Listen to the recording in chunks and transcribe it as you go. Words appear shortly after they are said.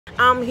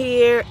I'm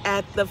here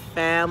at the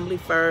Family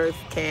First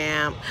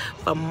Camp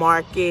for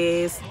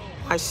Marcus,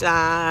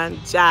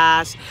 Marshawn,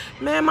 Josh.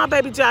 Man, my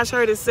baby Josh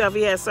hurt himself.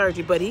 He had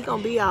surgery, but he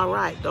gonna be all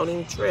right. Don't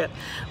even trip.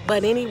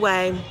 But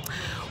anyway,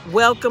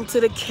 welcome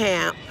to the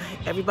camp.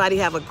 Everybody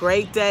have a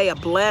great day, a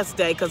blessed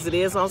day, because it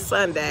is on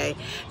Sunday.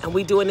 And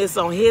we doing this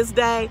on his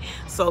day.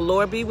 So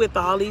Lord be with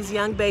all these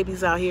young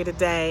babies out here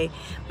today.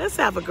 Let's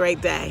have a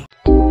great day.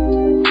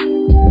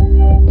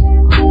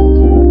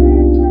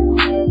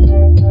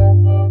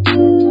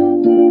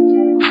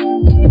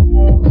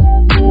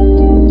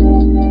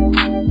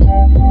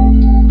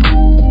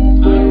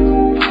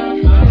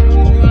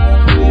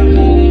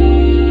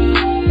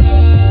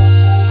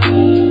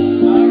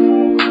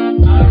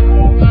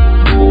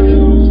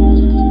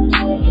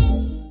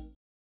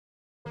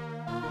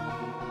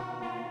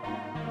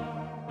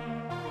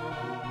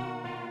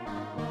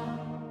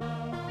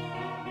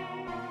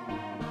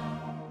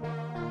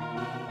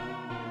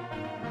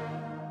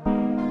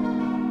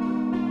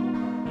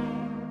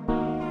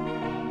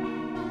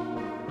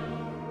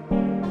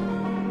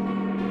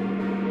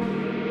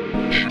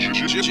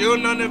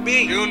 June on the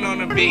beat, June on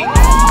the beat.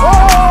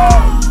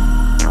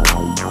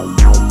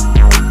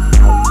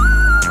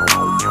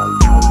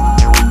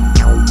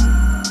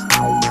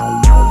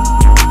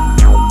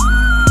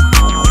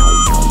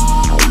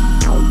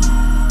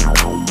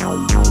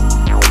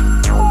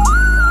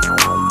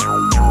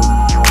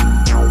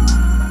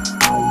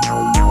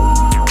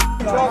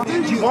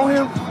 You want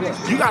him?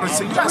 You gotta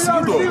see you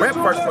do a rep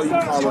first before you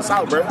call us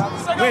out, bro.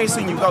 We ain't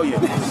seen you go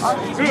yet.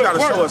 You gotta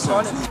show us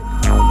something.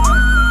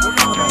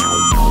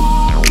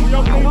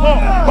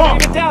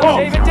 Shave it down,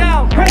 shave it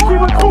down. Hit you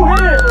with 2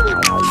 hands.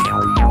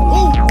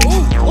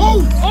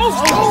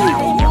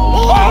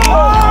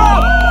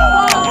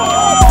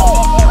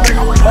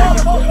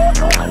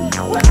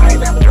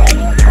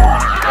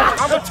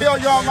 I'ma tell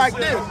y'all like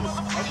this.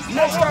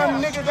 Next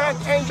time niggas that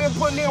ain't been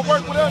putting in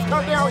work with us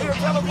come down here and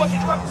tell us what the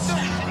fuck to do.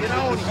 Get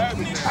on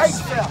him. Hey,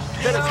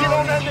 better get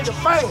on that nigga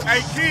fast.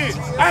 Hey, kids.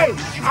 Hey,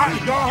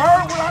 y'all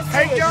heard what I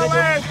said. Take your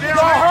ass down.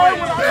 Y'all heard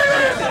what I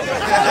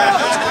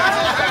said.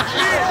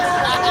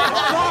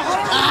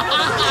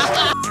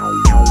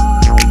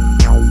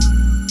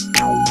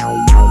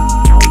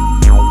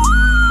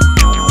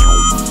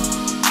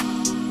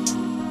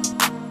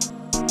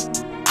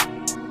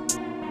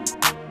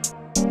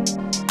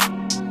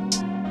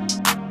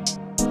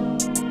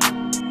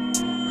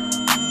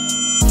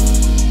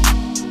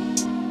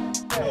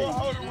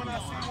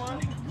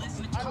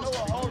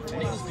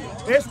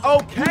 It's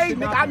okay,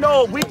 nigga. I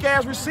know a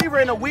weak-ass receiver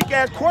and a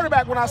weak-ass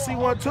quarterback when I see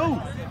one,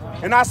 too.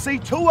 And I see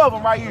 2 of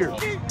them right here.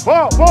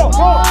 Ball, ball,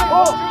 ball,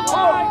 ball,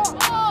 ball,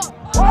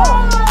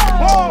 ball,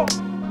 ball.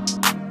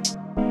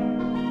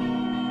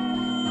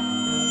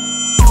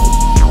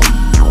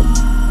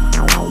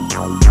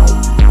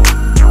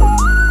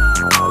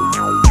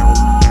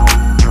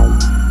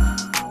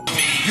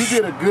 You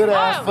did a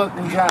good-ass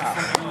fucking job.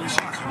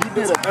 You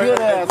did a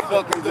good-ass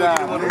fucking job.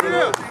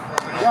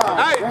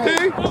 Hey,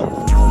 T.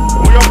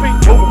 Move your feet,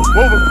 move them,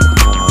 move them,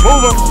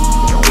 move them.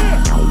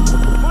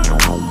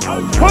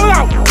 Pull it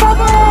out, move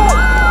it!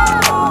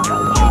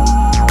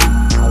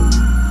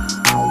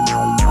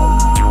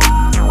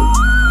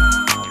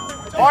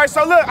 All right,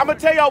 so look, I'm gonna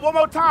tell y'all one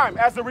more time.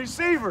 As a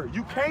receiver,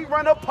 you can't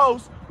run a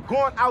post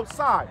going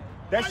outside.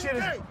 That shit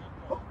is.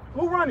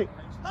 Who run it?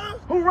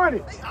 Who run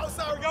it?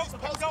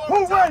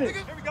 Who run it?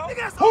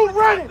 Who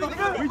run it?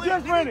 We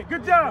just ran it.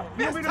 Good job.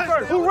 You be the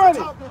first. Who run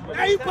it?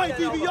 Hey, you play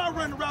DB, y'all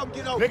run around and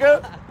get over.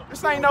 Nigga,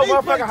 this ain't no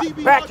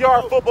motherfucking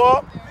backyard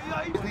football.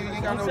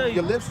 You got no,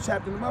 your lips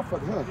chapped in the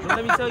motherfucker, huh?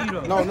 Let me tell you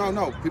though.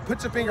 No.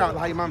 Put your finger out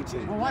like your mama tell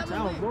you. Watch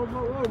out, bro.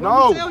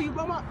 No. Tell you,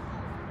 bro.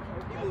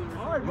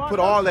 You put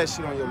all that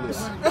shit on your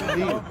lips.